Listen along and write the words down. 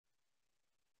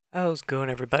How's it going,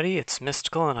 everybody? It's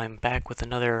Mystical, and I'm back with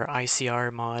another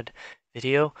ICR mod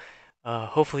video.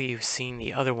 Hopefully you've seen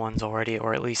the other ones already,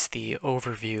 or at least the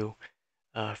overview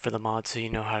for the mod so you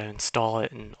know how to install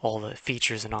it and all the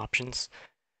features and options.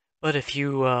 But if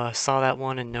you saw that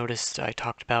one and noticed I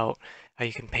talked about how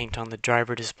you can paint on the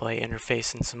driver display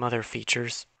interface and some other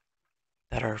features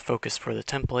that are focused for the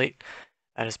template,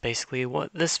 that is basically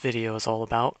what this video is all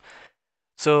about.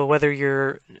 So whether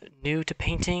you're new to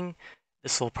painting,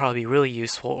 this will probably be really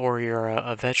useful, or you're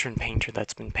a veteran painter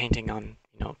that's been painting on,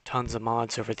 tons of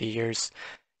mods over the years,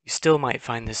 you still might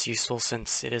find this useful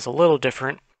since it is a little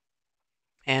different.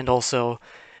 And also,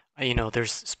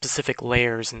 there's specific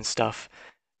layers and stuff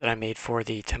that I made for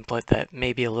the template that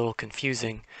may be a little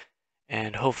confusing,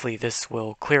 and hopefully this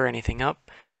will clear anything up,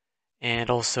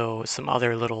 and also some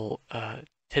other little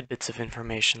tidbits of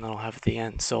information that I'll have at the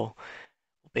end. So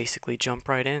we'll basically jump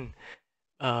right in.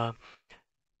 Uh,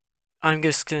 I'm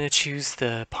just going to choose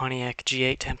the Pontiac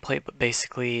G8 template, but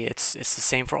basically it's the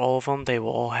same for all of them. They will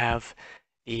all have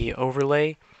the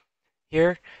overlay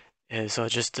here, so it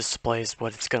just displays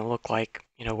what it's going to look like,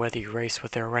 whether you race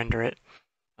with it or render it.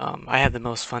 I had the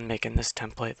most fun making this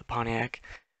template, the Pontiac.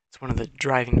 It's one of the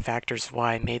driving factors of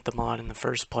why I made the mod in the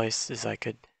first place, is I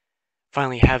could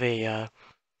finally have a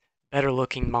better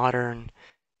looking, modern,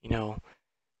 you know,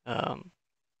 um,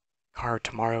 car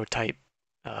tomorrow type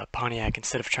Pontiac,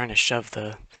 instead of trying to shove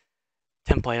the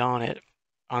template on it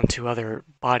onto other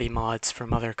body mods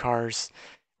from other cars,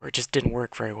 where it just didn't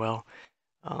work very well.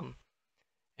 Um,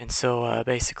 and so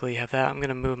basically have that. I'm going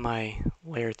to move my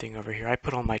layer thing over here. I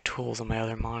put all my tools on my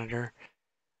other monitor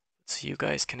so you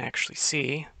guys can actually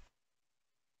see.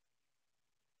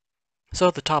 So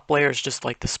the top layer is just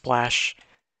like the splash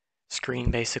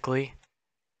screen basically.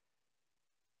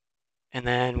 And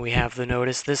then we have the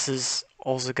notice. This is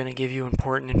also going to give you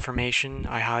important information.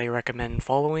 I highly recommend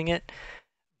following it.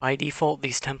 By default,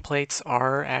 these templates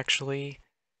are actually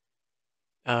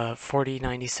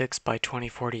 4096 by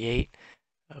 2048,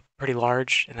 pretty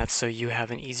large, and that's so you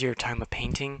have an easier time of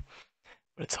painting.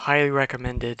 But it's highly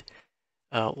recommended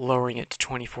lowering it to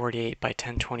 2048 by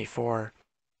 1024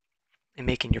 and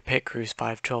making your pit crews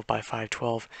 512 by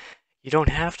 512. You don't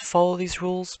have to follow these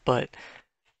rules, but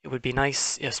it would be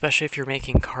nice, especially if you're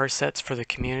making car sets for the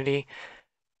community.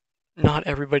 Not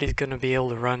everybody's going to be able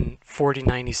to run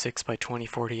 4096 by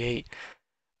 2048.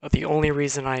 The only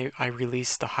reason I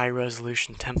released the high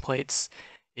resolution templates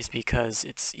is because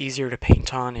it's easier to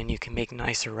paint on and you can make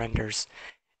nicer renders.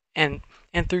 And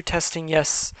through testing,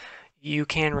 yes, you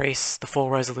can race the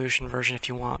full resolution version if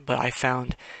you want, but I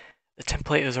found the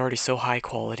template is already so high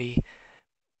quality.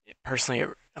 Personally,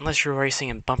 unless you're racing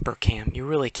in bumper cam, you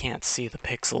really can't see the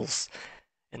pixels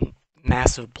and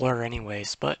massive blur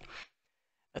anyways, but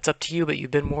that's up to you. But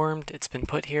you've been warned, it's been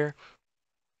put here.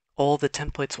 All the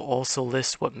templates will also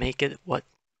list what make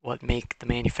the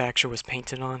manufacturer was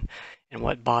painted on and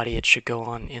what body it should go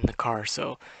on in the car,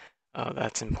 so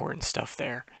that's important stuff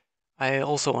there. I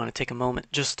also want to take a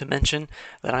moment just to mention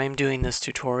that I am doing this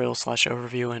tutorial /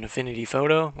 overview in Affinity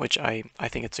Photo, which I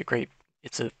think it's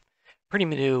a pretty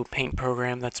new paint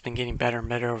program that's been getting better and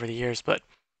better over the years, but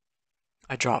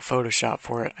I dropped Photoshop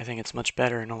for it. I think it's much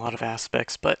better in a lot of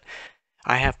aspects, but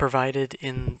I have provided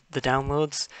in the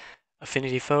downloads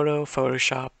Affinity Photo,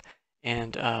 Photoshop,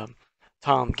 and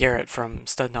Tom Garrett from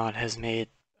Studnod has made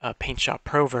Paint Shop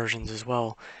Pro versions as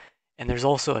well. And there's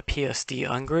also a PSD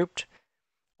ungrouped.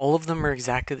 All of them are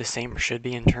exactly the same, or should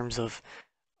be, in terms of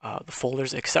the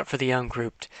folders, except for the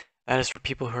ungrouped. That is for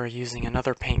people who are using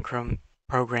another paint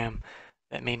program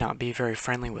that may not be very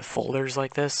friendly with folders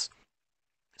like this.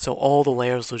 So all the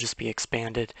layers will just be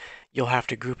expanded. You'll have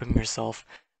to group them yourself.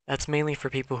 That's mainly for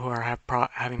people who are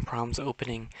having problems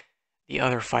opening the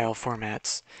other file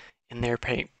formats in their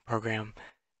paint program.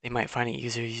 They might find it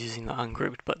easier using the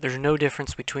ungrouped, but there's no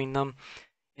difference between them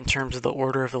in terms of the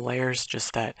order of the layers,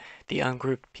 just that the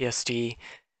ungrouped PSD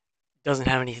doesn't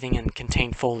have anything in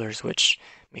contained folders, which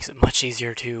makes it much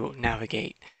easier to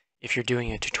navigate if you're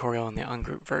doing a tutorial in the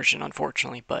ungrouped version,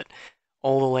 unfortunately. But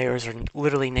all the layers are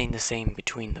literally named the same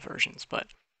between the versions. But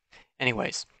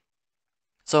anyways,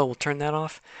 so we'll turn that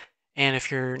off. And if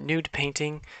you're new to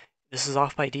painting, this is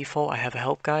off by default. I have a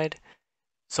help guide.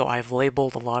 So I've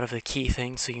labeled a lot of the key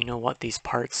things so you know what these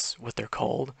parts, what they're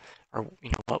called, or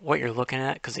what you're looking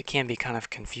at, because it can be kind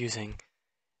of confusing.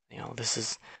 This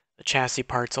is the chassis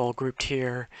parts all grouped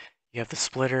here. You have the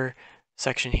splitter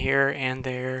section here and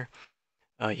there.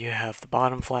 You have the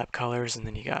bottom flap colors, and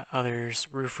then you got others,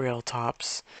 roof rail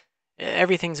tops.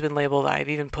 Everything's been labeled. I've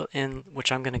even put in,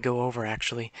 which I'm going to go over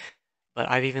actually, but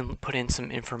I've even put in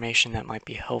some information that might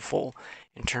be helpful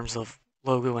in terms of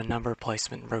logo and number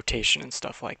placement, and rotation, and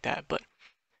stuff like that. But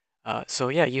so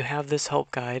yeah, you have this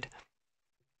help guide.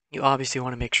 You obviously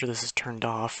want to make sure this is turned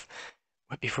off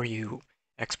before you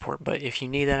export, but if you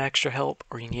need that extra help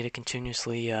or you need to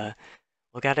continuously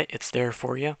look at it, it's there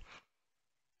for you.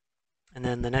 And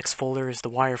then the next folder is the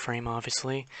wireframe,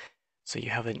 obviously, so you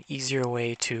have an easier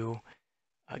way to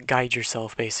guide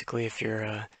yourself, basically, if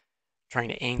you're trying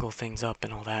to angle things up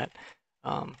and all that.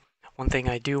 One thing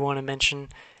I do want to mention,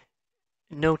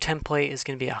 no template is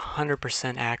going to be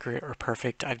 100% accurate or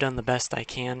perfect. I've done the best I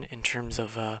can in terms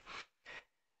of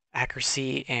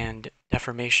accuracy and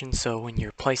deformation, so when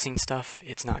you're placing stuff,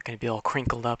 it's not going to be all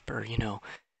crinkled up or,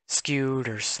 skewed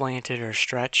or slanted or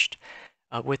stretched.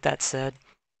 With that said,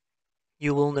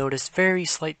 you will notice very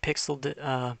slight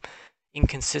pixel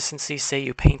inconsistency. Say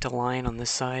you paint a line on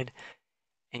this side,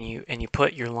 and you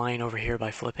put your line over here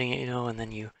by flipping it, and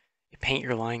then you paint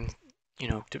your line,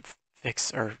 to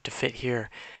fix or to fit here.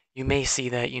 You may see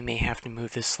that you may have to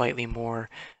move this slightly more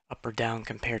up or down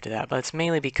compared to that, but it's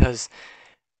mainly because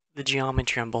the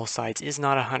geometry on both sides is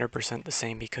not 100% the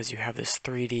same because you have this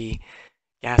 3D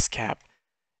gas cap,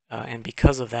 and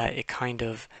because of that, it kind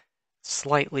of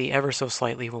slightly, ever so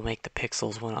slightly, will make the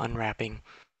pixels when unwrapping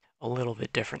a little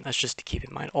bit different. That's just to keep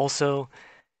in mind. Also,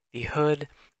 the hood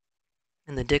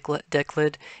and the deck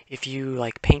lid, if you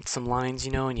like paint some lines,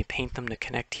 and you paint them to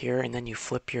connect here, and then you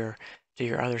flip to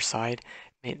your other side,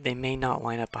 they may not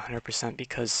line up 100%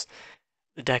 because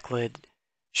the deck lid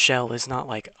shell is not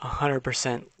like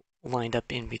 100% lined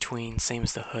up in between, same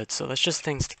as the hood. So that's just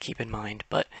things to keep in mind.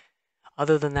 But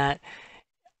other than that,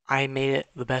 I made it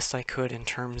the best I could in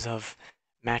terms of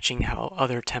matching how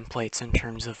other templates in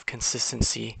terms of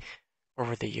consistency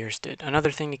over the years did.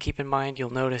 Another thing to keep in mind,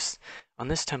 you'll notice on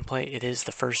this template, it is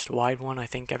the first wide one I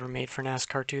think ever made for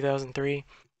NASCAR 2003.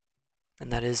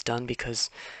 And that is done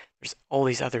because there's all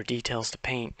these other details to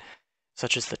paint,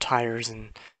 such as the tires and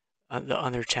the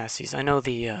other chassis. I know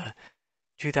the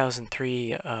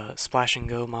 2003 Splash and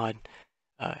Go mod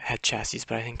had chassis,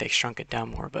 but I think they shrunk it down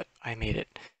more, but I made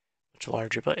it much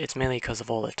larger. But it's mainly because of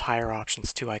all the tire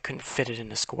options too. I couldn't fit it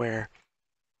in a square,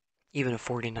 even a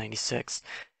 4096.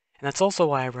 And that's also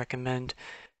why I recommend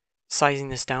sizing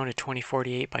this down to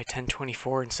 2048 by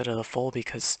 1024 instead of the full,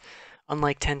 because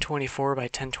unlike 1024 by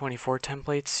 1024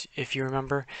 templates, if you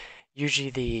remember, usually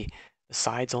the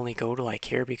sides only go to like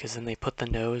here because then they put the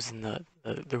nose in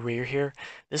the rear here.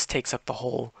 This takes up the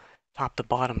whole top to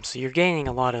bottom, so you're gaining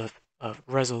a lot of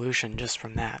resolution just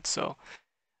from that. So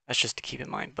that's just to keep in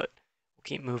mind, but we'll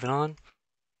keep moving on.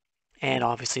 And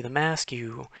obviously the mask,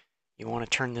 you want to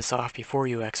turn this off before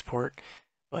you export,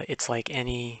 but it's like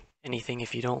anything,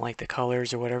 if you don't like the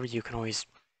colors or whatever, you can always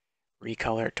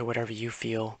recolor it to whatever you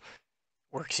feel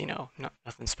works,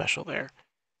 nothing special there.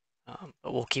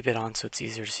 But we'll keep it on so it's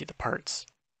easier to see the parts.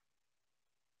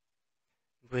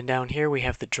 Moving down here, we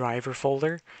have the driver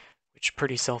folder, which is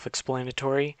pretty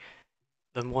self-explanatory.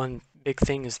 The one big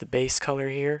thing is the base color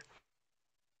here.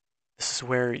 This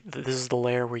is the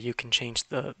layer where you can change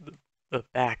the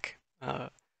back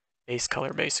base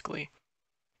color, basically.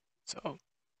 So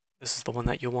this is the one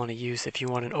that you'll want to use if you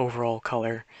want an overall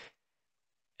color.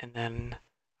 And then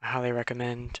I highly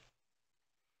recommend,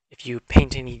 if you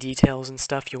paint any details and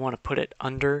stuff, you want to put it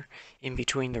under, in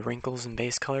between the wrinkles and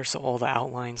base color, so all the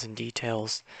outlines and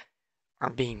details are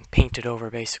being painted over,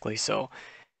 basically. So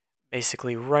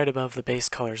basically right above the base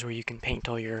colors where you can paint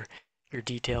all your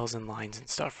details and lines and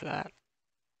stuff for that.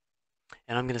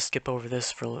 And I'm going to skip over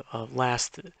this for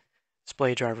last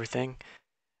display driver thing.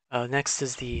 Next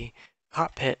is the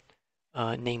cockpit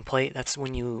nameplate. That's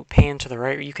when you pan to the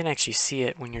right, or you can actually see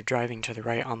it when you're driving to the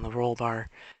right on the roll bar.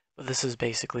 But this is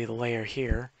basically the layer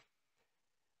here.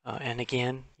 And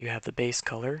again, you have the base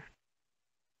color.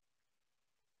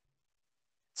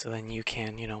 So then you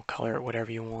can, color it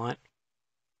whatever you want.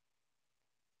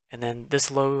 And then this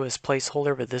logo is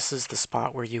placeholder, but this is the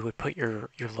spot where you would put your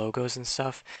logos and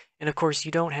stuff. And of course,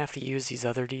 you don't have to use these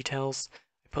other details.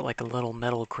 I put like a little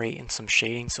metal grate and some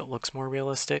shading so it looks more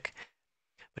realistic.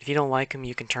 But if you don't like them,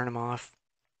 you can turn them off.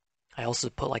 I also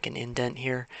put like an indent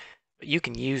here. But you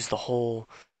can use the whole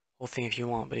thing if you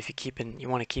want. But if you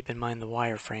want to keep in mind the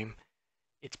wireframe,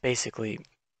 it's basically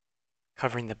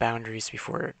covering the boundaries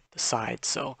before the sides.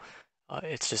 So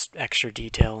it's just extra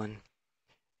detail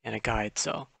and a guide.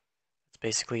 So it's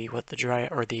basically what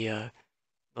the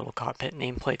little cockpit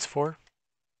nameplate's for.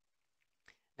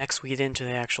 Next, we get into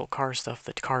the actual car stuff,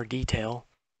 the car detail.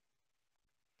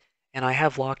 And I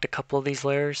have locked a couple of these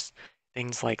layers,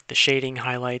 things like the shading,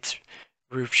 highlights,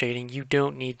 roof shading. You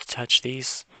don't need to touch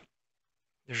these.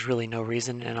 There's really no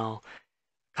reason, and I'll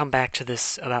come back to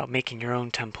this about making your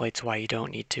own templates, why you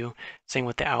don't need to. Same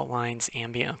with the outlines,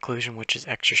 ambient occlusion, which is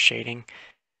extra shading.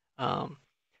 And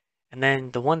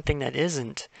then the one thing that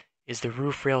isn't is the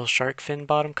roof rail shark fin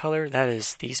bottom color. That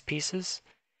is these pieces.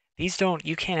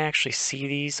 You can't actually see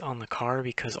these on the car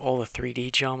because all the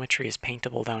 3D geometry is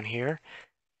paintable down here.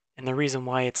 And the reason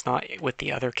why it's not with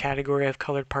the other category of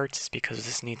colored parts is because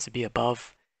this needs to be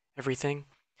above everything.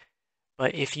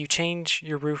 But if you change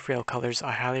your roof rail colors,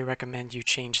 I highly recommend you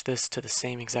change this to the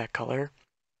same exact color.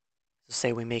 So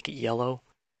say we make it yellow.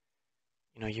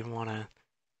 You want to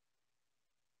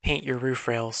paint your roof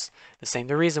rails the same.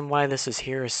 The reason why this is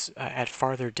here is at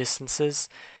farther distances,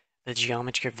 the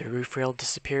geometry of the roof rail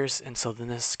disappears, and so then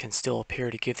this can still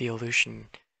appear to give the illusion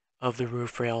of the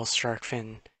roof rail shark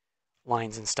fin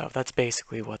lines and stuff. That's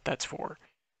basically what that's for.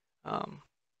 And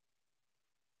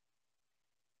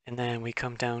then we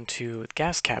come down to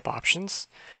gas cap options.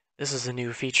 This is a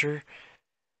new feature.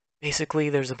 Basically,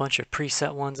 there's a bunch of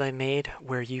preset ones I made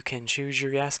where you can choose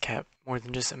your gas cap more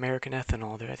than just American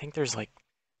ethanol. I think there's like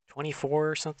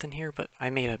 24 or something here, but I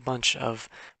made a bunch of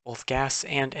both gas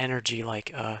and energy,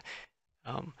 like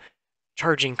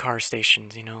charging car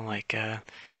stations, like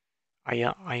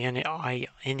Ionity, I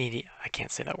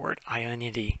can't say that word,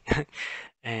 Ionity,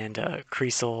 and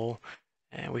Creasel,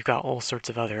 and we've got all sorts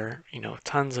of other,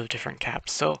 tons of different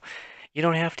caps. So you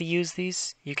don't have to use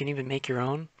these. You can even make your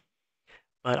own.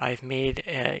 But I've made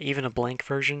even a blank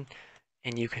version,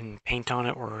 and you can paint on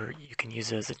it, or you can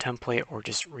use it as a template, or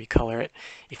just recolor it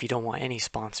if you don't want any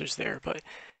sponsors there. But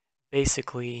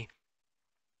basically,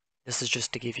 this is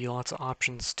just to give you lots of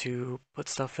options to put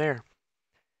stuff there.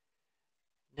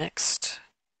 Next,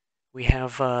 we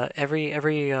have every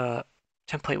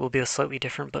template will be slightly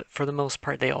different, but for the most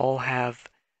part, they all have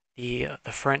the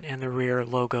front and the rear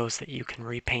logos that you can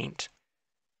repaint,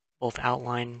 both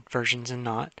outline versions and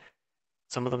not.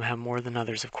 Some of them have more than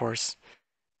others, of course,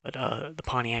 but the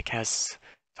Pontiac has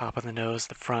top of the nose,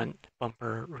 the front,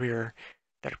 bumper, rear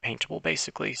that are paintable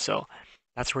basically. So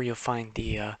that's where you'll find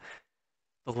the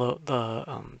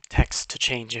text to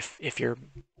change. If your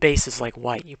base is like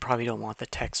white, you probably don't want the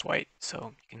text white,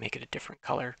 so you can make it a different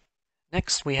color.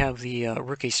 Next, we have the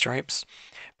rookie stripes.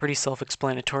 Pretty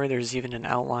self-explanatory. There's even an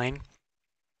outline.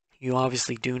 You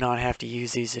obviously do not have to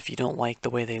use these if you don't like the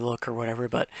way they look or whatever,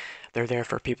 but they're there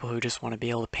for people who just want to be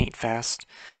able to paint fast.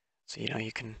 So,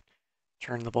 you can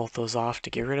turn both those off to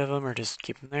get rid of them or just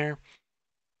keep them there.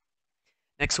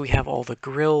 Next, we have all the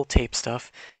grill tape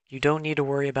stuff. You don't need to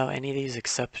worry about any of these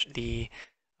except the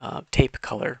tape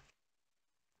color,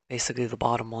 basically the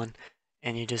bottom one.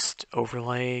 And you just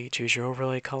choose your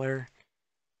overlay color.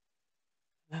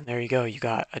 And there you go, you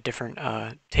got a different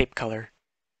tape color.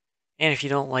 And if you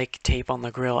don't like tape on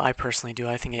the grill, I personally do.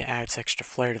 I think it adds extra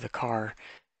flair to the car.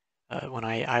 When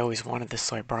I always wanted this,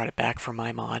 so I brought it back for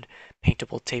my mod,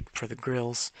 paintable tape for the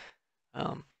grills.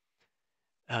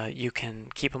 You can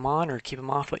keep them on or keep them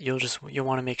off, but you'll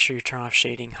want to make sure you turn off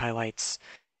shading, highlights,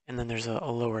 and then there's a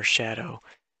lower shadow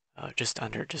just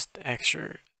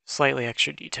slightly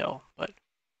extra detail, but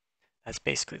that's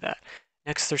basically that.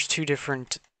 Next, there's two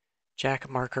different jack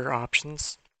marker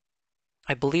options.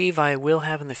 I believe I will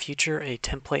have in the future a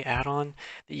template add-on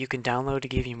that you can download to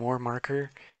give you more marker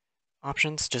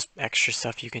options, just extra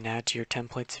stuff you can add to your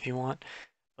templates if you want.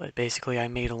 But basically, I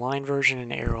made a line version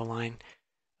and an arrow line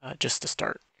just to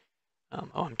start.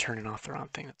 I'm turning off the wrong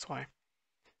thing, that's why.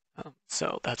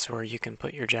 So that's where you can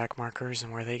put your jack markers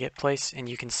and where they get placed, and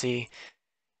you can see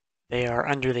they are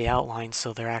under the outline,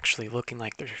 so they're actually looking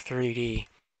like they're 3D.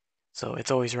 So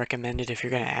it's always recommended if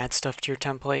you're going to add stuff to your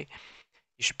template,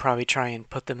 you should probably try and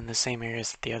put them in the same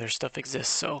areas that the other stuff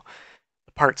exists, so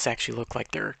the parts actually look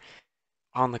like they're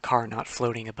on the car, not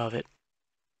floating above it.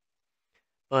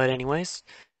 But anyways,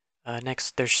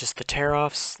 next there's just the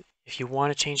tear-offs. If you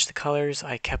want to change the colors,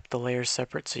 I kept the layers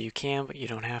separate so you can, but you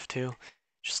don't have to.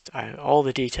 Just all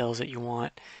the details that you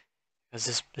want,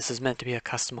 because this is meant to be a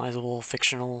customizable,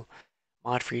 fictional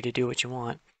mod for you to do what you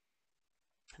want.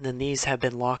 And then these have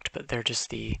been locked, but they're just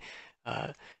the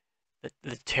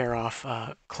tear-off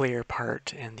clear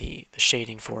part and the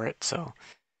shading for it, so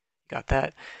got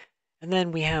that. And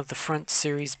then we have the front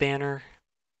series banner,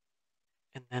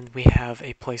 and then we have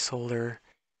a placeholder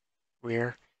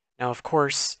rear. Now, of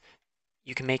course,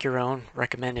 you can make your own,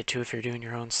 recommended too if you're doing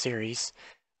your own series.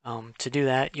 To do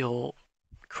that, you'll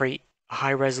create a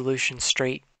high resolution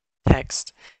straight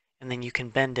text, and then you can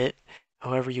bend it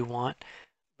however you want.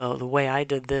 The way I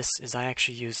did this is I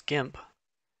actually used GIMP.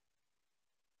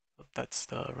 That's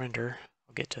the render.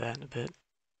 I'll get to that in a bit.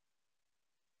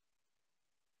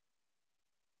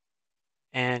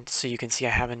 And so you can see I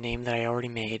have a name that I already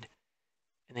made.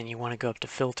 and then you want to go up to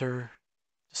Filter,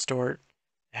 Distort.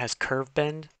 It has Curve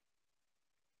Bend,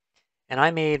 and I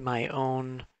made my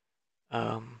own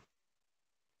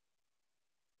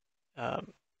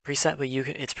preset, but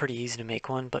it's pretty easy to make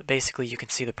one. But basically, you can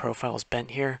see the profiles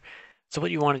bent here. So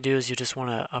what you want to do is you just want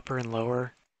to upper and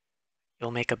lower.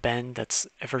 You'll make a bend that's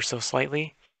ever so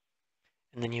slightly,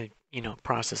 and then you know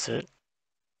process it.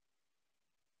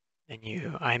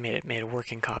 And I made a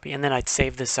working copy, and then I'd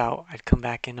save this out. I'd come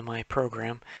back into my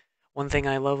program. One thing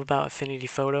I love about Affinity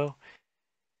Photo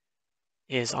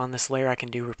is on this layer I can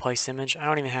do replace image. I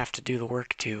don't even have to do the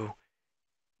work to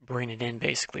bring it in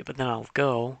basically, but then I'll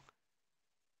go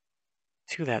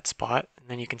to that spot, and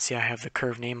then you can see I have the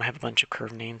curve name. I have a bunch of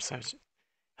curve names. I was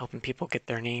helping people get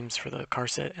their names for the car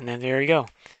set, and then there you go.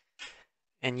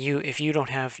 And if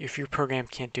your program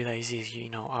can't do that easy, you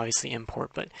know, obviously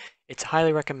import, but it's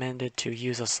highly recommended to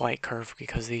use a slight curve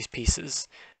because these pieces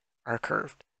are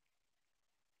curved.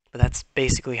 But that's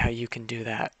basically how you can do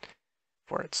that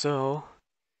for it. So,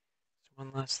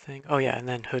 one last thing. Oh yeah, and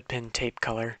then hood pin tape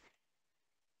color.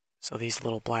 So these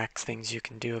little black things, you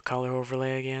can do a color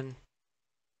overlay again.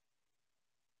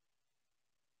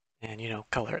 And, you know,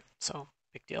 color it. So,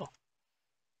 big deal.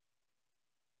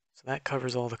 So that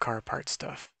covers all the car part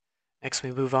stuff. Next,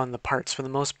 we move on to the parts. For the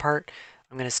most part,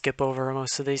 I'm going to skip over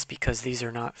most of these because these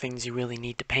are not things you really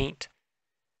need to paint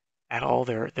at all.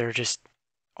 They're just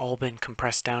all been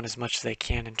compressed down as much as they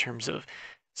can in terms of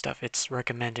stuff. It's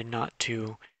recommended not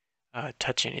to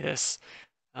touch any of this.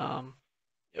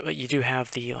 But you do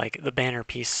have the banner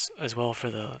piece as well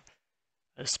for the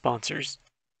sponsors,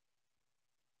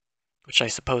 which I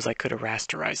suppose I could have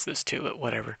rasterized this too, but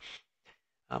whatever.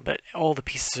 But all the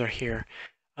pieces are here.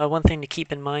 One thing to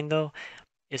keep in mind though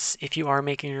is if you are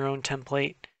making your own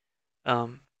template,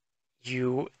 the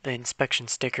inspection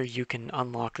sticker, you can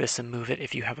unlock this and move it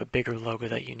if you have a bigger logo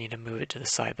that you need to move it to the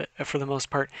side. But for the most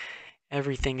part,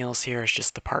 everything else here is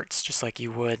just the parts, just like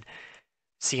you would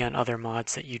see on other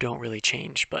mods that you don't really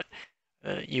change. But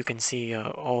you can see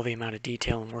all the amount of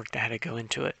detail and work that had to go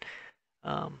into it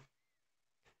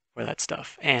for that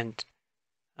stuff. And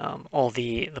all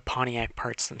the Pontiac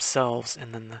parts themselves,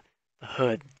 and then the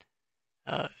hood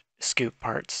scoop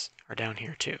parts are down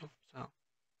here too. So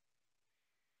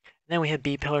then we have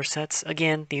B-pillar sets.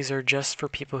 Again, these are just for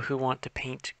people who want to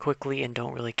paint quickly and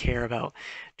don't really care about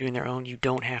doing their own. You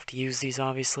don't have to use these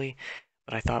obviously,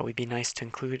 but I thought it would be nice to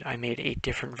include. I made 8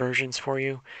 different versions for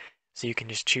you, so you can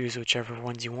just choose whichever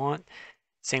ones you want.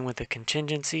 Same with the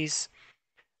contingencies.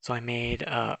 So I made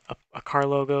a car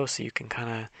logo so you can kind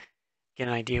of get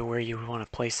an idea where you want to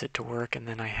place it to work, and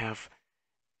then I have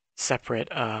separate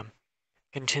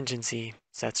contingency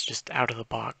sets just out of the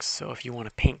box. So if you want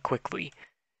to paint quickly,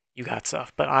 you got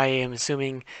stuff. But I am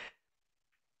assuming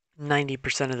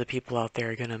 90% of the people out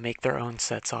there are going to make their own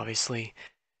sets, obviously,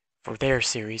 for their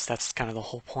series. That's kind of the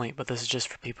whole point. But this is just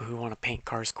for people who want to paint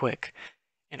cars quick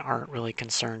and aren't really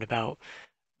concerned about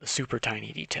the super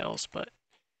tiny details. But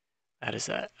that is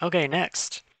that. Okay,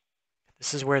 next.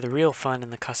 This is where the real fun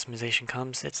and the customization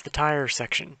comes. It's the tire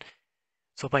section.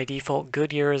 So by default,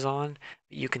 Goodyear is on.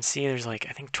 You can see there's like,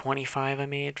 I think 25 I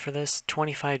made for this.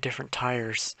 25 different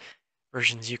tires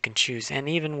versions you can choose. And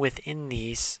even within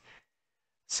these,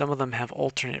 some of them have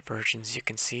alternate versions you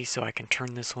can see. So I can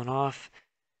turn this one off,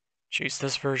 choose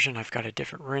this version. I've got a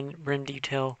different rim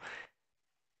detail.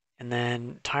 And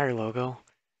then tire logo.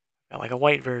 Got like a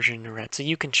white version and red. So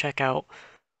you can check out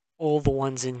all the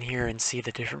ones in here and see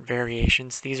the different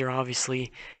variations. These are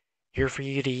obviously here for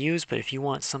you to use, but if you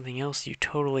want something else, you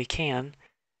totally can.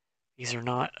 These are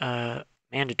not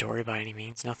mandatory by any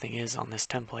means. Nothing is on this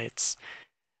template.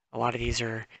 A lot of these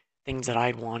are things that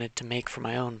I'd wanted to make for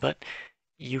my own, but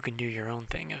you can do your own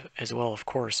thing as well, of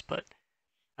course. But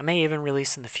I may even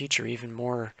release in the future even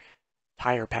more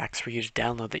tire packs for you to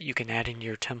download that you can add into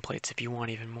your templates if you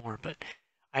want even more. But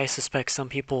I suspect some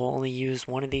people will only use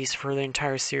one of these for the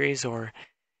entire series, or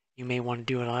you may want to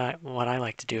do what I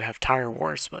like to do, have tire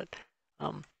wars, but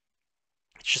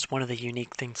it's just one of the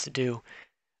unique things to do.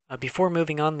 Before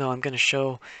moving on, though, I'm going to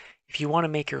show, if you want to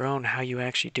make your own, how you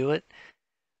actually do it.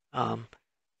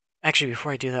 Actually,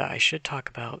 before I do that, I should talk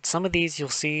about some of these. You'll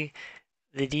see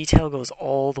the detail goes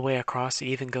all the way across. It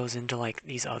even goes into like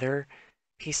these other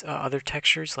other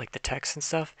textures, like the text and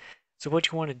stuff. So what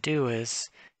you want to do is,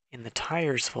 in the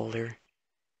tires folder,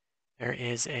 there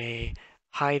is a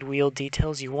hide wheel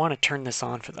details. You want to turn this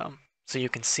on for them so you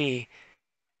can see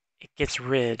it gets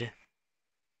rid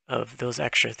of those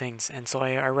extra things. And so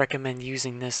I recommend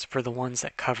using this for the ones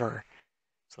that cover.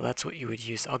 So that's what you would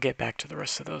use. I'll get back to the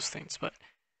rest of those things. But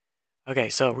okay,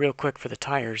 so real quick for the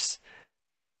tires,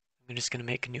 I'm just going to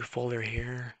make a new folder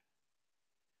here.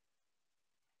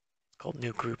 called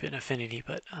new group in Affinity,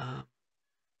 but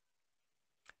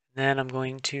then I'm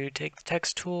going to take the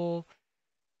text tool.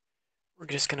 We're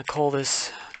just going to call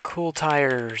this Cool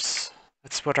Tires.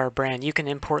 That's what our brand. You can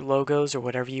import logos or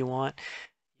whatever you want.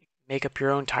 Make up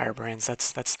your own tire brands.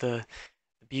 That's the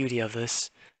beauty of this.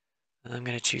 And I'm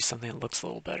going to choose something that looks a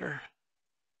little better.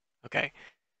 Okay.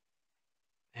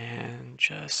 And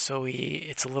just so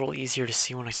it's a little easier to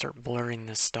see when I start blurring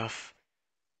this stuff,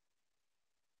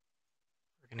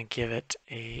 we're going to give it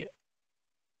a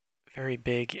very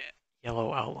big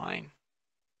yellow outline.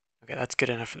 Okay, that's good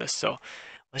enough for this. So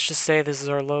let's just say this is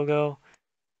our logo.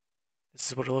 This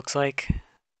is what it looks like. Put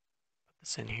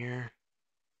this in here.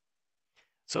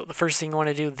 So the first thing you want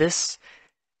to do, this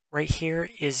right here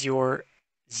is your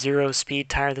 0 speed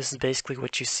tire. This is basically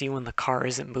what you see when the car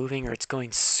isn't moving or it's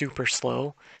going super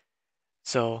slow.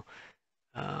 So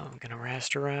I'm going to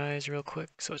rasterize real quick.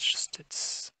 So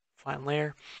it's flat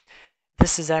layer.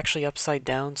 This is actually upside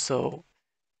down, so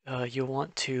you'll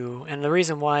want to, and the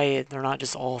reason why they're not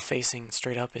just all facing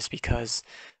straight up is because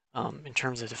in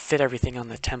terms of to fit everything on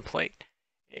the template,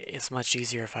 it's much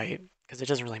easier because it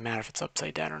doesn't really matter if it's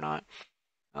upside down or not.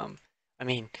 I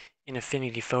mean, in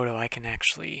Affinity Photo, I can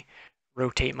actually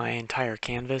rotate my entire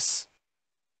canvas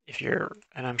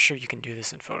and I'm sure you can do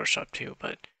this in Photoshop too,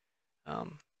 but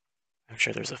I'm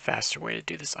sure there's a faster way to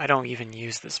do this. I don't even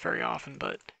use this very often,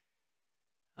 but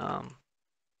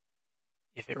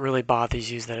if it really bothers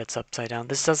you that it's upside down.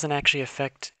 This doesn't actually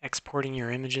affect exporting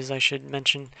your images, I should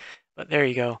mention, but there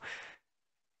you go.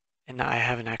 And I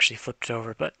haven't actually flipped it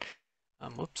over, but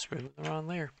whoops, we're in the wrong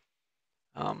layer.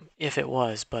 If it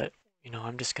was, but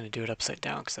I'm just going to do it upside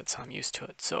down because that's how I'm used to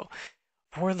it. So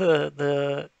for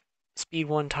the Speed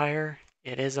 1 tire,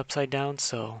 it is upside down,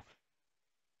 so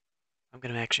I'm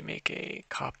going to actually make a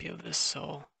copy of this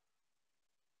so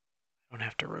I don't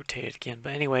have to rotate it again.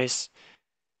 But anyways,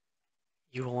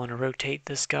 you will want to rotate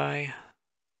this guy.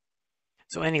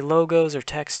 So any logos or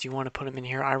text, you want to put them in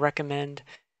here. I recommend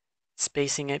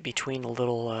spacing it between the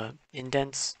little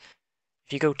indents.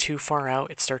 If you go too far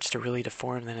out, it starts to really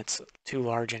deform, then it's too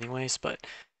large anyways, but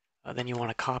then you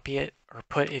want to copy it or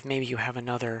if maybe you have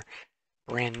another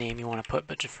brand name you want to put,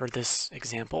 but for this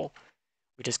example,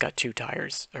 we just got 2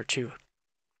 tires, or 2 of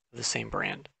the same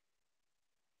brand.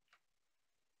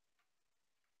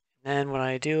 And then what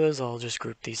I do is I'll just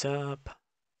group these up,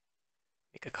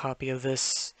 make a copy of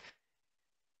this.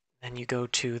 Then you go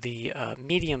to the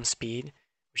medium speed,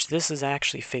 which this is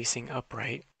actually facing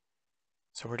upright.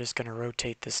 So we're just going to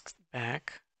rotate this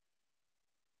back.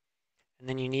 And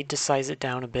then you need to size it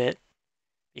down a bit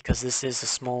because this is a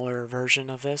smaller version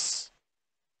of this.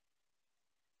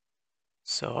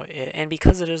 So, and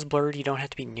because it is blurred, you don't have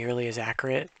to be nearly as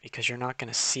accurate because you're not going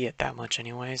to see it that much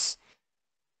anyways.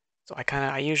 So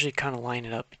I usually kind of line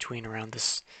it up between around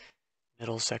this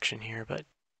middle section here, but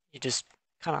you just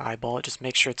kind of eyeball it, just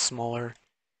make sure it's smaller.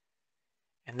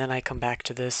 And then I come back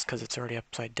to this because it's already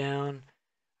upside down.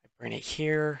 I bring it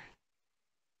here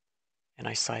and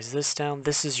I size this down.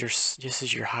 This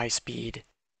is your high speed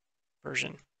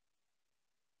version.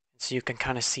 So you can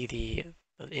kind of see the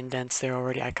indents there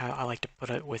already. I like to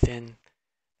put it within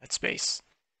that space.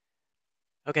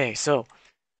 Okay, so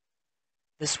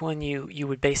this one you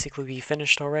would basically be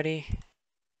finished already.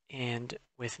 And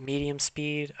with medium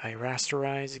speed, I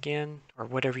rasterize again, or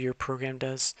whatever your program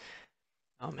does.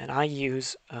 And I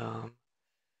use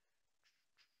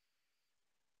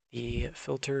the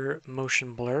filter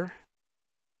motion blur.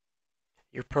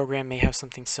 Your program may have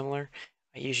something similar.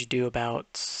 I usually do about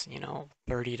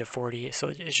 30 to 40. So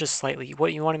it's just slightly.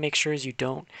 What you want to make sure is you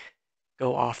don't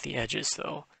go off the edges,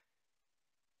 though.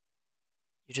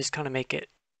 You just kind of make it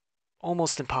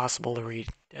almost impossible to read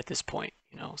at this point,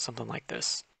 something like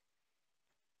this.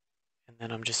 And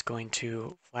then I'm just going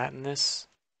to flatten this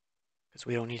because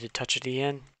we don't need to touch it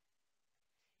again.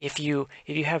 If you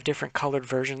have different colored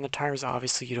version of the tires,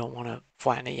 obviously you don't want to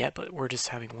flatten it yet, but we're just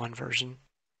having one version.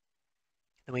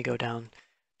 Then we go down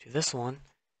to this one.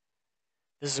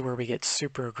 This is where we get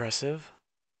super aggressive.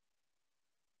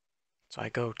 So I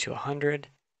go to 100.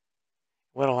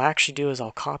 What I'll actually do is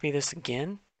I'll copy this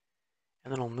again,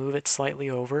 and then I'll move it slightly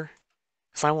over,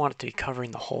 because I want it to be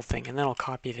covering the whole thing, and then I'll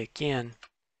copy it again.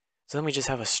 So then we just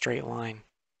have a straight line.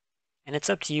 And it's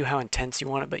up to you how intense you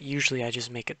want it, but usually I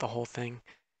just make it the whole thing.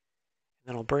 And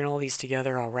then I'll bring all these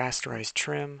together, I'll rasterize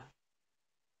trim.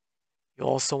 You'll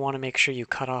also want to make sure you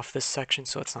cut off this section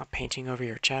so it's not painting over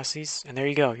your chassis. And there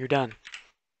you go, you're done.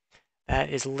 That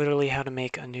is literally how to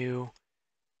make a new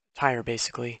tire,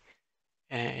 basically.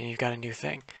 And you've got a new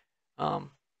thing.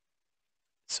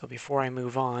 So before I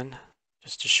move on,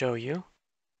 just to show you, I'm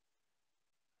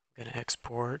going to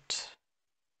export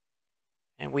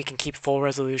And we can keep full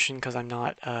resolution because I'm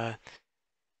not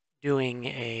doing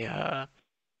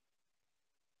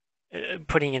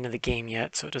putting into the game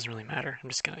yet, so it doesn't really matter. I'm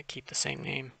just gonna keep the same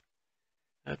name.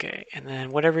 Okay, and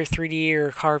then whatever 3D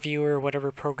or car viewer,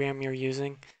 whatever program you're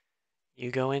using,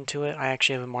 you go into it. I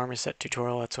actually have a Marmoset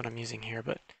tutorial, that's what I'm using here,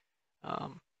 but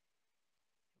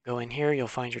go in here, you'll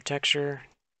find your texture.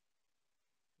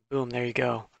 Boom, there you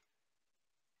go.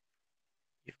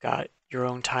 You've got your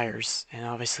own tires, and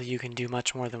obviously you can do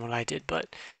much more than what I did,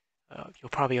 but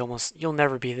you'll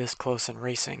never be this close in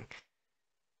racing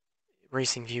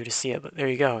view to see it, but there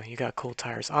you go, you got cool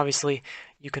tires. Obviously,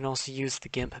 you can also use the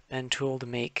GIMP bend tool to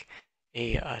make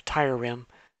a tire rim.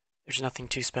 There's nothing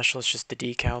too special, it's just the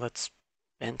decal that's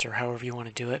bent or however you want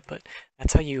to do it, but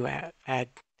that's how you add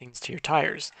things to your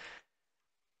tires.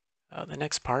 The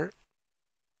next part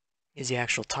is the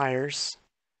actual tires,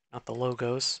 not the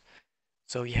logos.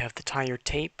 So you have the tire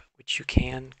tape, which you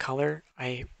can color.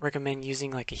 I recommend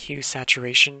using like a hue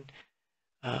saturation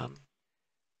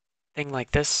thing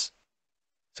like this.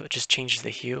 So it just changes the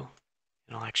hue.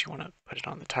 And I'll actually want to put it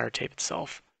on the tire tape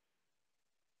itself.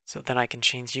 So then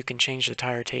you can change the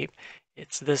tire tape.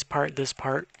 It's this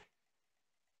part,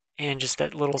 and just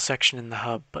that little section in the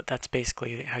hub, but that's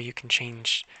basically how you can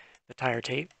change the tire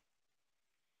tape.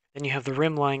 Then you have the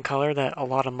rim line color that a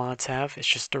lot of mods have. It's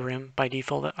just a rim by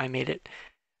default. I made it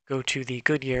go to the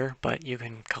Goodyear, but you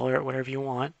can color it whatever you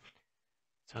want.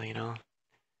 So,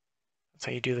 that's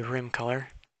how you do the rim color.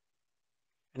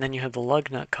 And then you have the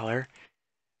lug nut color.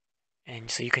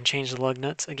 And so you can change the lug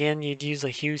nuts. Again, you'd use a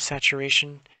hue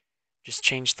saturation. Just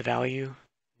change the value.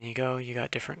 There you go. You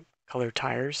got different colored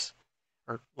tires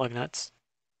or lug nuts.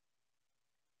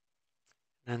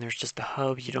 And then there's just the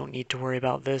hub. You don't need to worry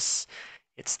about this.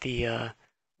 It's the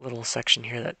little section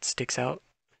here that sticks out.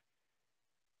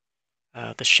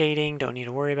 The shading, don't need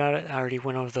to worry about it. I already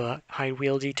went over the hide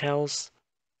wheel details.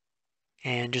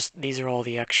 And just these are all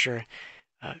the extra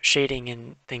shading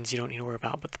and things you don't need to worry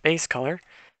about. But the base color,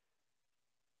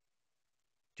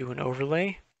 do an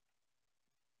overlay,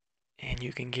 and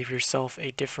you can give yourself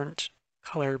a different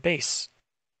color base.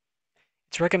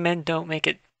 It's recommend don't make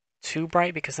it too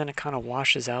bright because then it kind of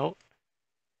washes out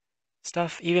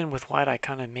stuff. Even with white, I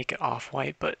kind of make it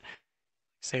off-white, but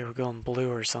say we're going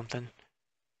blue or something.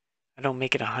 I don't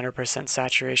make it 100%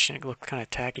 saturation. It looks kind of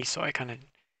tacky, so I kind of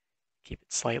keep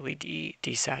it slightly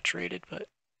desaturated, but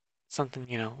something,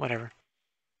 whatever.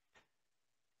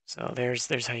 So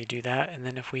there's how you do that. And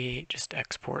then if we just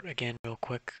export again real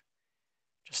quick,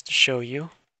 just to show you.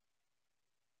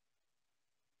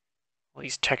 All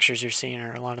these textures you're seeing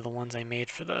are a lot of the ones I made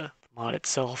for the mod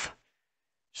itself.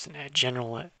 Just in a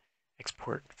general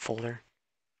export folder.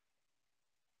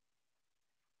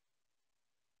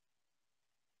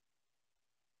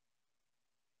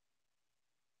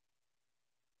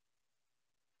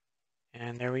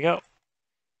 And there we go.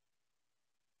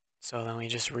 So then we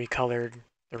just recolored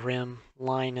the rim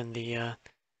line and the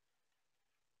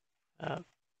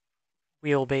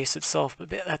wheelbase itself, but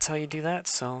that's how you do that,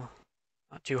 so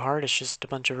not too hard, it's just a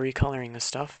bunch of recoloring this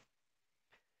stuff.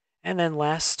 And then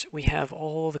last, we have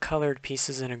all the colored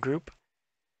pieces in a group.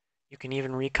 You can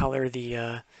even recolor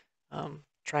the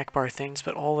track bar things,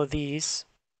 but all of these,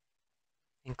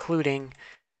 including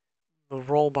the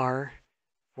roll bar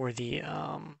for the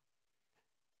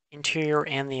interior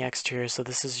and the exterior, so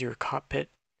this is your cockpit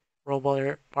roll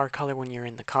bar color when you're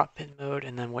in the cockpit mode,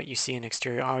 and then what you see in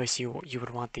exterior, obviously you would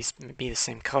want these to be the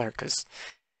same color, because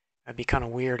that'd be kind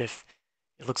of weird if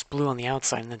it looks blue on the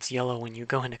outside and it's yellow when you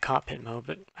go into cockpit mode,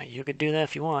 but you could do that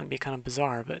if you want. It'd be kind of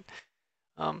bizarre, but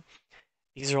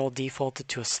these are all defaulted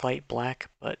to a slight black,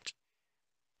 but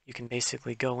you can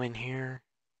basically go in here,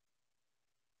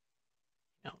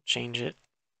 change it.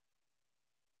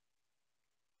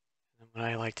 And what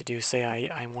I like to do, say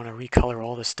I want to recolor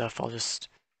all this stuff, I'll just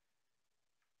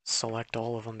select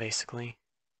all of them basically.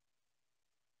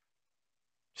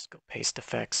 Just go paste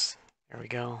effects. There we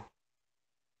go.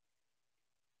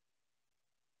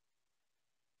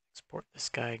 Export this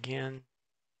guy again.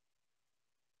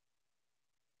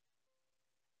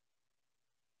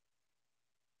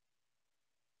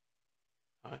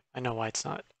 I know why it's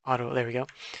not auto. There we go.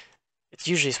 It's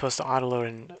usually supposed to auto-load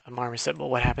in a Marmoset, but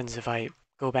what happens if I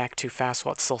go back too fast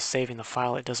while it's still saving the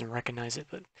file? It doesn't recognize it.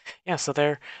 But yeah, so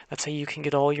that's how you can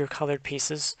get all your colored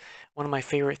pieces. One of my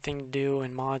favorite things to do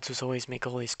in mods was always make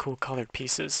all these cool colored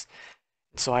pieces.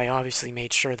 So I obviously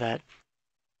made sure that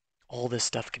all this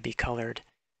stuff could be colored.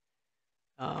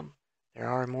 There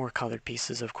are more colored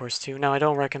pieces, of course, too. Now, I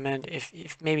don't recommend,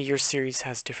 if maybe your series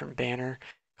has different banner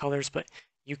colors, but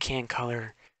you can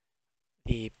color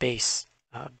the base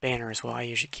banner as well. I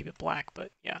usually keep it black,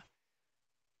 but yeah.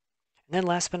 And then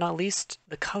last but not least,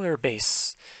 the color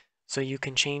base. So you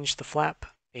can change the flap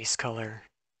base color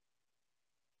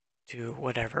to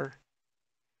whatever.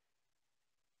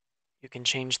 You can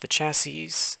change the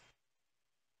chassis,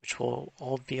 which will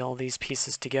all be all these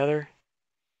pieces together.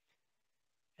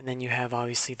 And then you have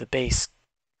obviously the base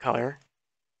color.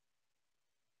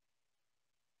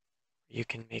 You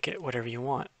can make it whatever you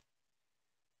want.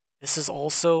 This is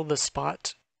also the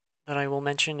spot that I will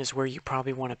mention is where you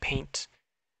probably want to paint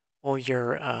all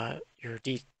your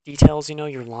details,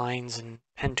 your lines and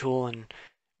pen tool and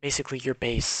basically your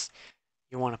base.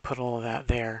 You want to put all of that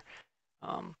there.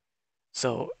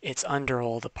 So it's under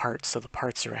all the parts, so the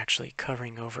parts are actually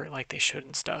covering over it like they should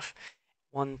and stuff.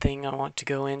 One thing I want to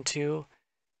go into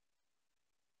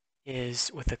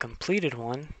is with a completed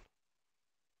one.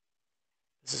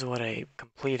 This is what a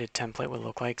completed template would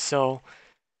look like. So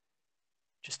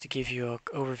just to give you an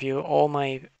overview, all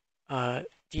my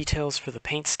details for the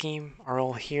paint scheme are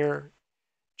all here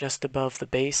just above the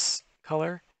base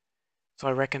color. So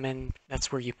I recommend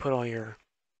that's where you put all your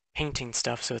painting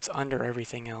stuff, so it's under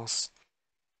everything else.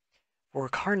 For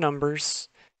car numbers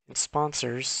and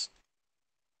sponsors,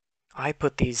 I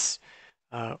put these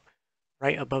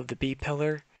right above the B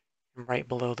pillar and right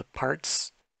below the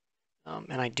parts.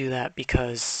 And I do that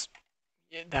because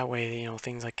that way,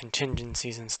 things like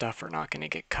contingencies and stuff are not going to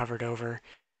get covered over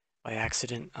by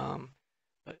accident.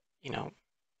 But,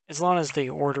 as long as the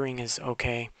ordering is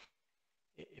okay,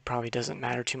 it probably doesn't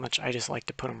matter too much. I just like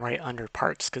to put them right under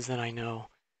parts because then I know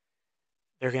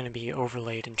they're going to be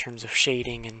overlaid in terms of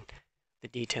shading and the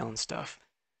detail and stuff.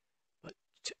 But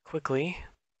quickly,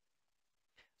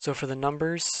 so for the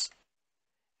numbers,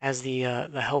 as the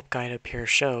help guide up here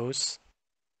shows,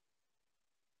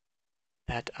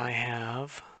 that I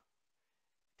have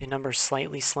the numbers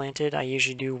slightly slanted. I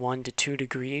usually do 1 to 2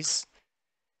 degrees,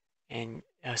 and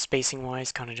spacing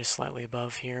wise, kind of just slightly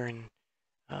above here and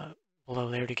below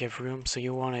there to give room. So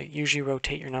you want to usually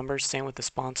rotate your numbers. Same with the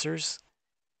sponsors.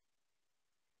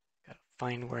 Gotta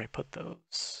find where I put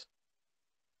those.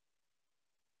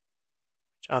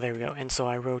 Oh, there we go. And so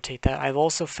I rotate that. I've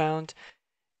also found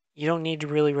you don't need to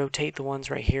really rotate the ones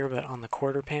right here, but on the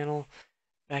quarter panel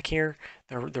back here,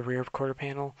 the rear quarter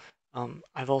panel,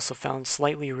 I've also found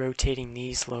slightly rotating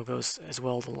these logos as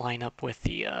well to line up with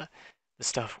the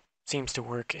stuff seems to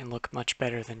work and look much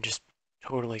better than just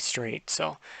totally straight.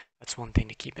 So that's one thing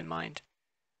to keep in mind.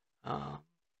 I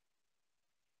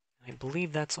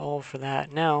believe that's all for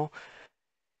that. Now,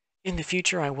 in the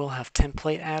future, I will have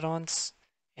template add-ons.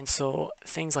 And so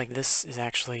things like this is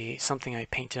actually something I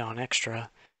painted on extra,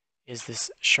 is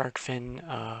this shark fin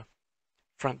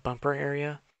front bumper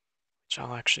area, which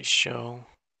I'll actually show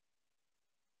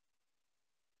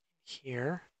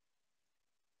here.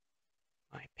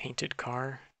 My painted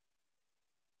car,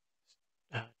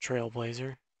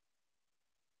 Trailblazer.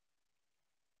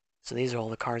 So these are all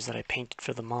the cars that I painted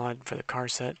for the mod for the car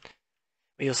set.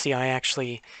 But you'll see I'm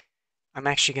actually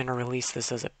going to release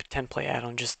this as a template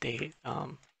add-on, just the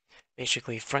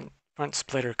basically front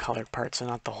splitter colored part, so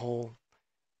not the whole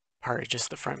part, just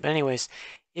the front. But anyways,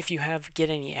 if you get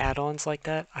any add-ons like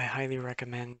that, I highly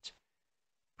recommend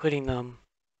putting them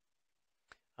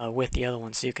with the other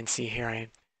ones. So you can see here,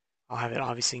 I'll have it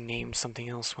obviously named something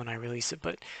else when I release it,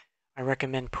 but I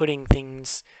recommend putting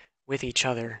things with each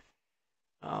other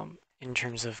in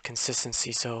terms of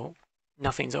consistency, so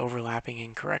nothing's overlapping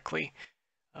incorrectly.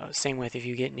 Same with if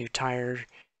you get new tire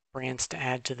brands to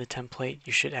add to the template,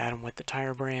 you should add them with the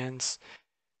tire brands.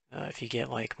 If you get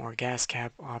like more gas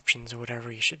cap options or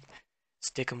whatever, you should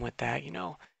stick them with that,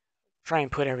 Try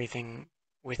and put everything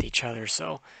with each other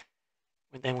so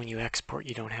then when you export,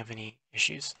 you don't have any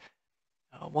issues.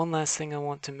 One last thing I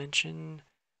want to mention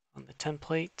on the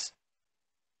template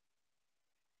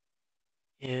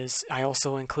is I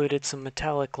also included some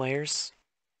metallic layers.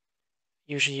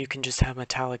 Usually you can just have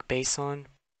metallic base on,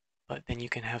 but then you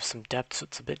can have some depth so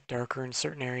it's a bit darker in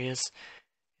certain areas.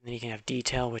 And then you can have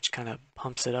detail, which kind of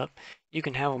pumps it up. You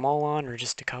can have them all on or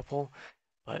just a couple,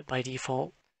 but by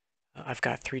default, I've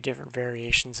got 3 different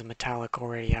variations of metallic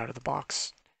already out of the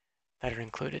box that are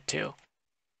included too.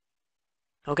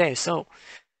 Okay, so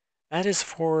that is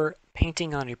for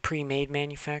painting on a pre-made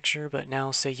manufacturer, but now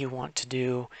say you want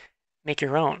to make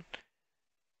your own.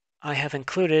 I have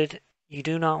included, you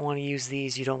do not want to use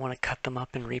these, you don't want to cut them up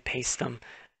and repaste them.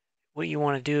 What you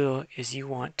want to do is you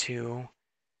want to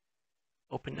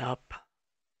open up,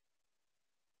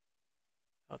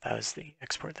 oh, that was the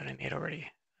export that I made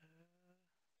already.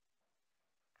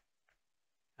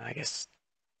 I guess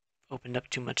opened up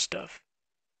too much stuff.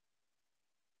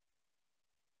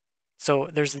 So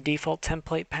there's the default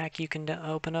template pack you can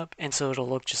open up, and so it'll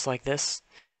look just like this.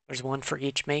 There's one for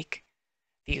each make.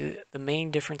 The main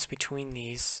difference between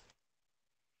these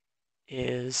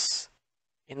is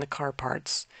in the car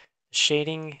parts,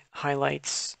 shading,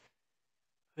 highlights,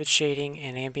 hood shading,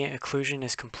 and ambient occlusion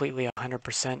is completely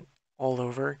 100% all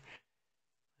over.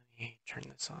 Let me turn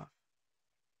this off.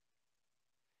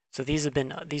 So these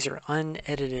are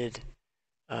unedited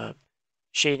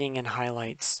shading and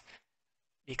highlights,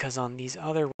 because on these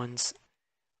other ones,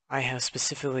 I have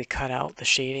specifically cut out the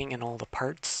shading and all the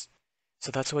parts.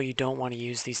 So that's why you don't want to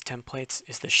use these templates,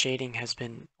 is the shading has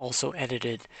been also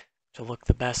edited to look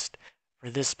the best for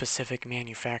this specific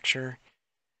manufacturer.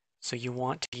 So you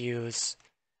want to use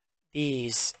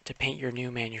these to paint your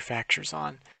new manufacturers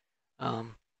on.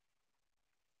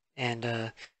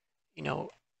 You know, in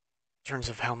terms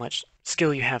of how much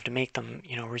skill you have to make them,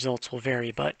 results will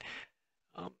vary, but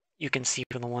you can see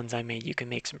from the ones I made, you can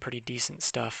make some pretty decent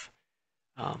stuff.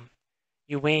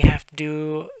 You may have to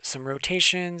do some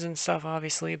rotations and stuff,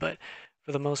 obviously, but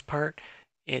for the most part,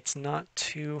 it's not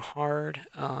too hard.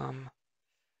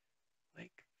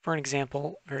 Like, for an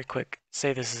example, very quick,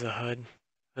 say this is a hood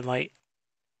light,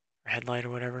 or headlight, or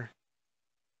whatever.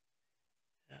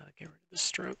 Get rid of the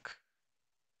stroke.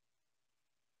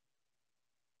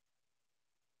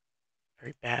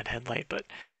 Very bad headlight, but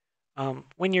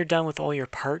when you're done with all your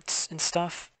parts and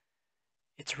stuff,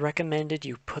 it's recommended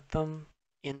you put them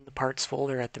in the parts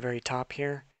folder at the very top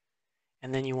here,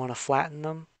 and then you want to flatten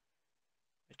them,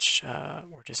 which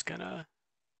we're just gonna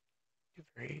do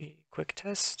a very quick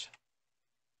test.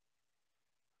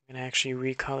 I'm gonna actually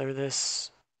recolor this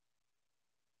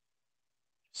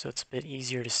so it's a bit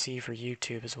easier to see for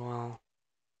YouTube as well.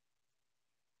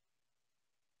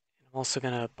 I'm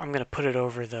gonna put it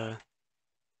over the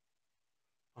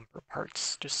bumper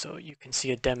parts just so you can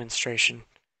see a demonstration.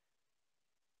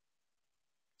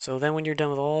 So then when you're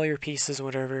done with all your pieces,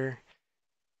 whatever,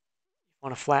 you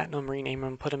want to flatten them, rename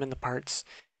them, put them in the parts,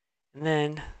 and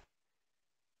then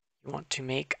you want to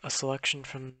make a selection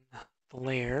from the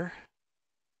layer,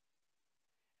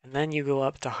 and then you go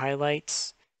up to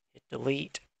highlights, hit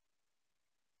delete,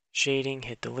 shading,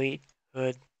 hit delete,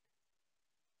 hood.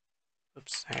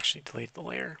 Oops, I actually deleted the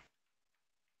layer.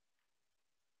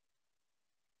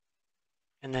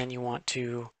 And then you want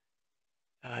to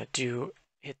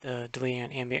hit the delete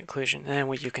on ambient occlusion. And then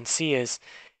what you can see is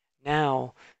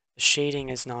now the shading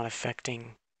is not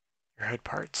affecting your hood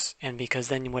parts. And because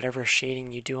then whatever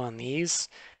shading you do on these,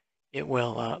 it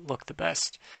will look the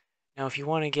best. Now, if you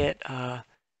want to get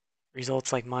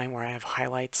results like mine where I have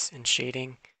highlights and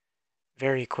shading,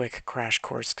 very quick crash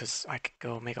course, because I could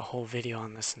go make a whole video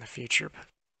on this in the future.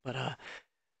 But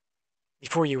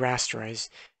before you rasterize,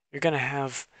 you're going to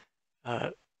have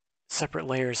separate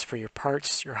layers for your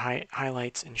parts, your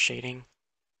highlights, and shading.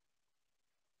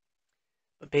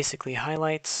 But basically,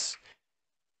 highlights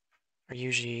are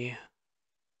usually,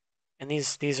 and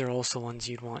these are also ones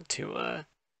you'd want to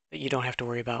that you don't have to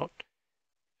worry about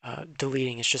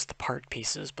deleting. It's just the part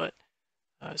pieces. But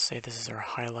say this is our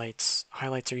highlights.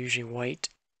 Highlights are usually white.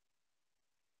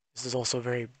 This is also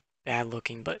very bad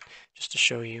looking, but just to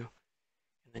show you.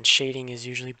 And then shading is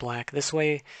usually black. This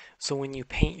way, so when you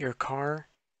paint your car,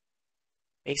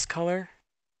 base color,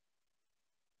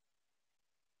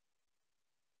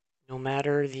 no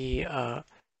matter the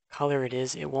color it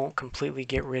is, it won't completely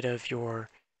get rid of your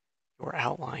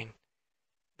outline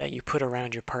that you put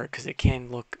around your part, because it can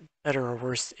look better or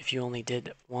worse if you only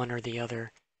did one or the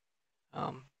other.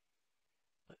 But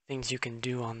things you can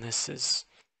do on this is,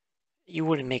 you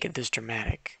wouldn't make it this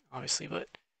dramatic, obviously, but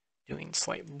doing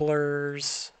slight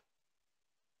blurs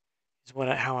is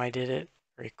how I did it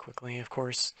very quickly, of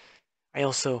course. I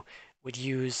also would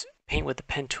paint with the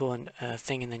pen tool and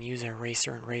thing, and then use an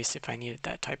eraser and erase if I needed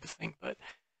that type of thing. But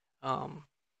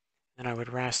then I would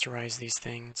rasterize these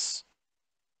things.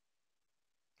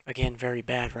 Again, very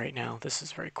bad right now. This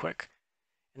is very quick.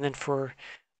 And then for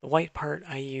the white part,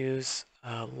 I use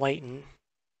lighten.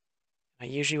 I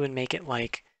usually would make it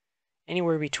like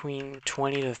anywhere between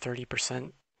 20 to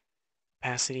 30%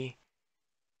 opacity.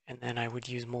 And then I would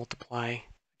use multiply,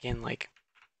 again, like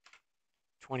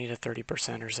 20 to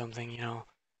 30% or something,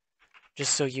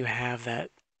 just so you have that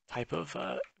type of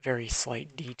very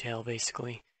slight detail,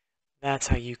 basically. That's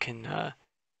how you can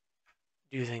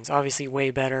do things. Obviously,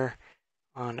 way better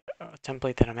on a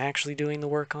template that I'm actually doing the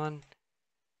work on,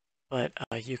 but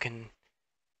you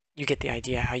get the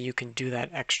idea how you can do that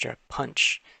extra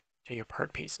punch to your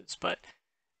part pieces. But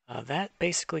that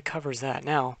basically covers that.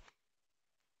 Now,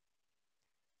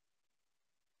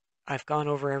 I've gone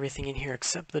over everything in here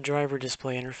except the driver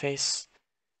display interface.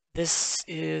 This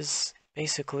is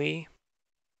basically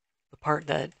the part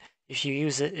that if you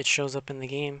use it, it shows up in the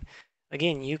game.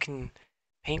 again, you can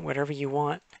paint whatever you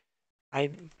want.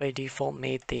 I, by default,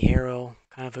 made the arrow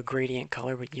kind of a gradient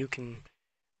color, but you can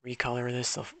recolor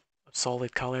this a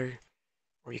solid color,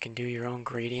 or you can do your own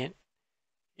gradient.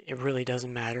 It really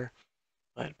doesn't matter,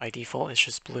 but by default, it's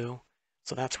just blue.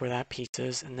 So that's where that piece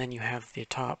is, and then you have the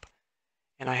top.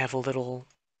 And I have a little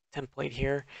template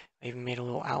here. I even made a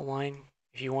little outline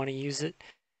if you want to use it.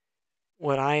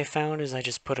 What I found is I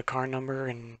just put a car number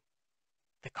and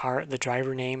the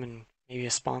driver name, and maybe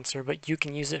a sponsor, but you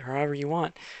can use it however you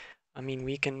want. I mean,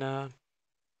 we can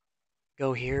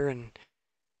go here and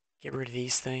get rid of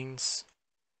these things.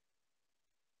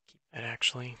 Keep that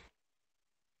actually.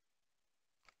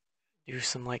 Do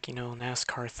some like,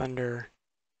 NASCAR Thunder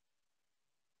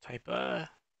type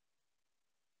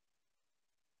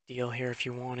deal here if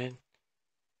you wanted.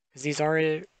 Because these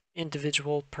are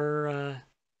individual per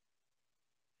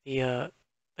the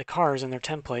cars and their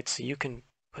templates, so you can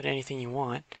put anything you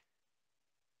want.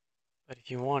 But if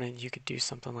you wanted, you could do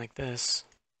something like this.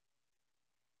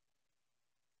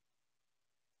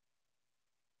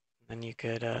 Then you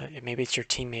could, maybe it's your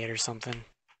teammate or something.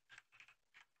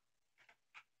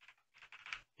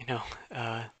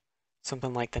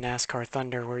 Something like the NASCAR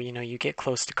Thunder where, you get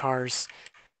close to cars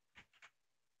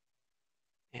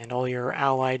and all your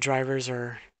ally drivers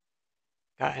are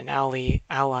got an ally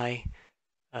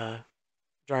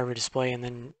driver display, and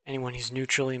then anyone who's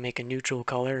neutral, you make a neutral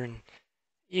color, and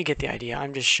you get the idea.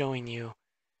 I'm just showing you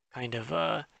kind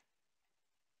of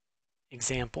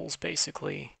examples,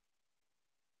 basically,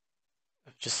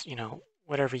 of just,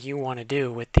 whatever you want to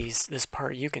do with this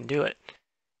part, you can do it.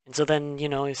 And so then,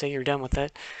 you say you're done with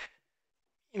it.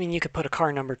 I mean, you could put a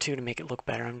car number too to make it look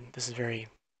better. This is very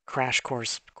crash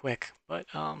course quick, but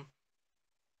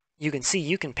you can see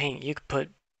you can paint. You could put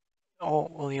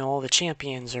all the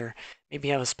champions, or maybe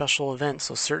have a special event,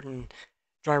 so certain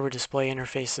driver display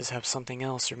interfaces have something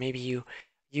else, or maybe you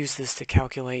use this to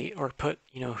calculate or put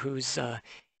who's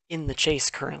in the chase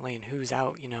currently and who's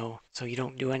out, so you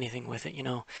don't do anything with it.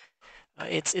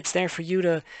 It's there for you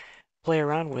to play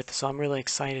around with, so I'm really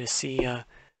excited to see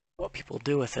what people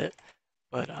do with it.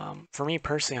 But for me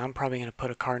personally, I'm probably going to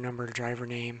put a car number, driver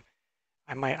name.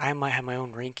 I might have my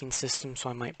own ranking system, so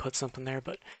I might put something there,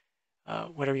 but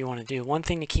whatever you want to do. One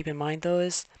thing to keep in mind though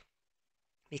is,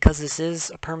 because this is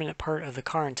a permanent part of the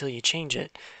car until you change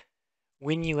it,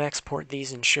 when you export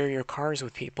these and share your cars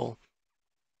with people,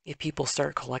 if people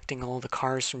start collecting all the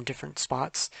cars from different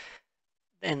spots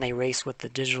and they race with the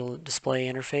digital display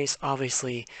interface,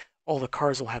 obviously all the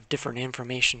cars will have different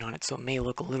information on it, so it may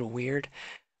look a little weird.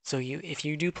 So if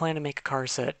you do plan to make a car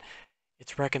set,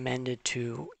 it's recommended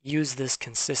to use this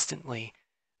consistently,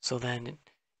 so then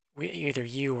either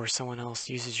you or someone else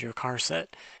uses your car set.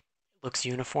 It looks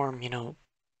uniform,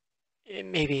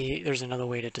 maybe there's another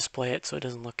way to display it so it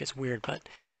doesn't look as weird, but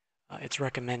it's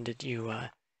recommended you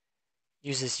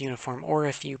use this uniform. Or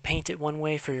if you paint it one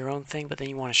way for your own thing, but then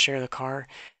you want to share the car,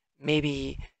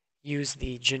 maybe use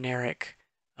the generic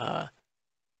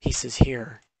pieces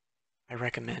here, I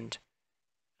recommend.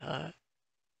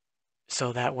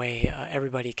 So that way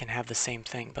everybody can have the same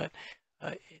thing. But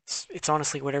it's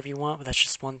honestly whatever you want, but that's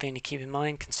just one thing to keep in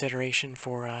mind. Consideration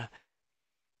for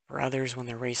others when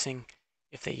they're racing.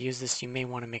 If they use this, you may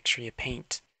want to make sure you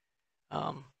paint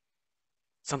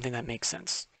something that makes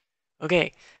sense.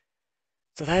 Okay,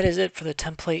 so that is it for the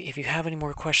template. If you have any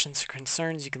more questions or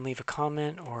concerns, you can leave a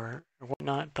comment or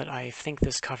whatnot, but I think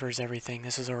this covers everything.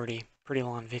 This is already a pretty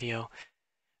long video.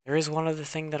 There is one other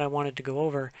thing that I wanted to go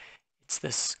over. It's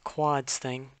this quads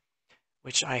thing,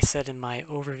 which I said in my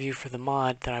overview for the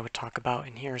mod that I would talk about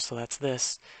in here, so that's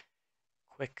this.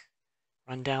 Quick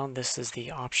rundown. This is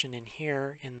the option in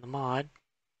here in the mod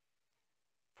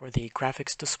for the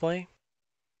graphics display.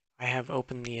 I have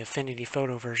opened the Affinity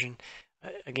Photo version.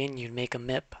 Again, you'd make a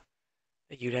MIP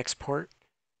that you'd export,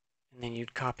 and then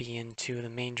you'd copy into the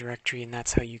main directory, and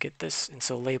that's how you get this. And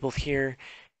so labeled here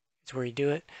is where you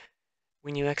do it.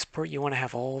 When you export, you want to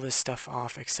have all this stuff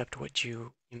off except what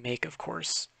you make, of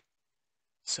course.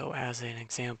 So as an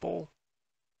example,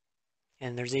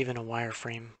 and there's even a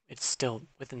wireframe. It's still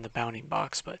within the bounding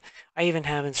box, but I even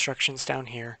have instructions down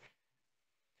here.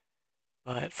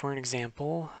 But for an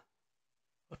example,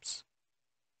 whoops.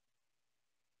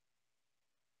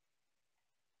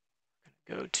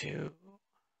 I'm going to go to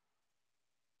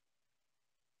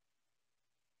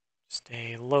just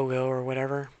a logo or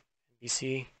whatever,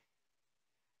 NBC.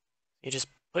 You just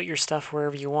put your stuff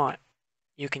wherever you want.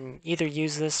 You can either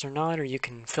use this or not, or you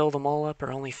can fill them all up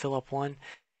or only fill up one.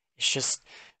 It's just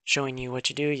showing you what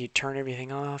you do. You turn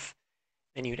everything off.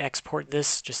 Then you'd export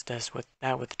this just as with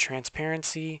the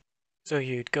transparency. So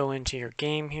you'd go into your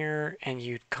game here and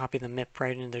you'd copy the MIP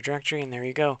right into the directory, and there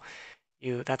you go.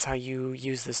 That's how you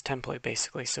use this template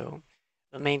basically. So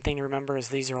the main thing to remember is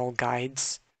these are all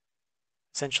guides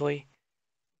essentially,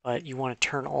 but you want to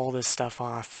turn all this stuff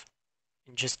off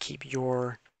and just keep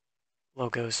your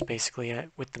logos basically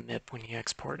with the MIP when you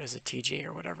export as a TG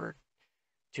or whatever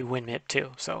to WinMIP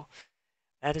too. So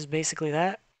that is basically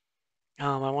that.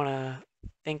 I want to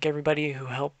thank everybody who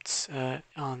helped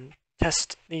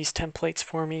test these templates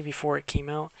for me before it came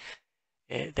out.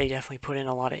 They definitely put in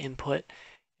a lot of input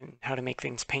and how to make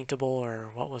things paintable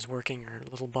or what was working or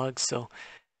little bugs. So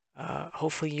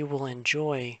hopefully you will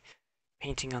enjoy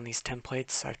painting on these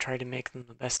templates. I've tried to make them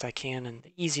the best I can and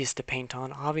the easiest to paint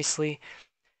on. Obviously,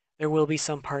 there will be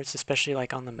some parts, especially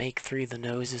like on the Make 3, the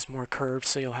nose is more curved,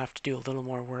 so you'll have to do a little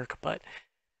more work. But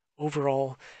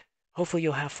overall, hopefully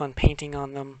you'll have fun painting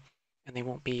on them and they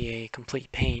won't be a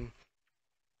complete pain.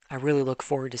 I really look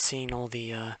forward to seeing all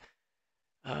the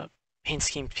uh, paint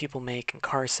schemes people make and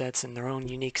car sets and their own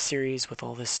unique series with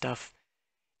all this stuff.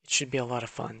 It should be a lot of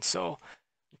fun. So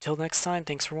until next time,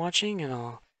 thanks for watching, and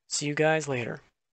I'll see you guys later.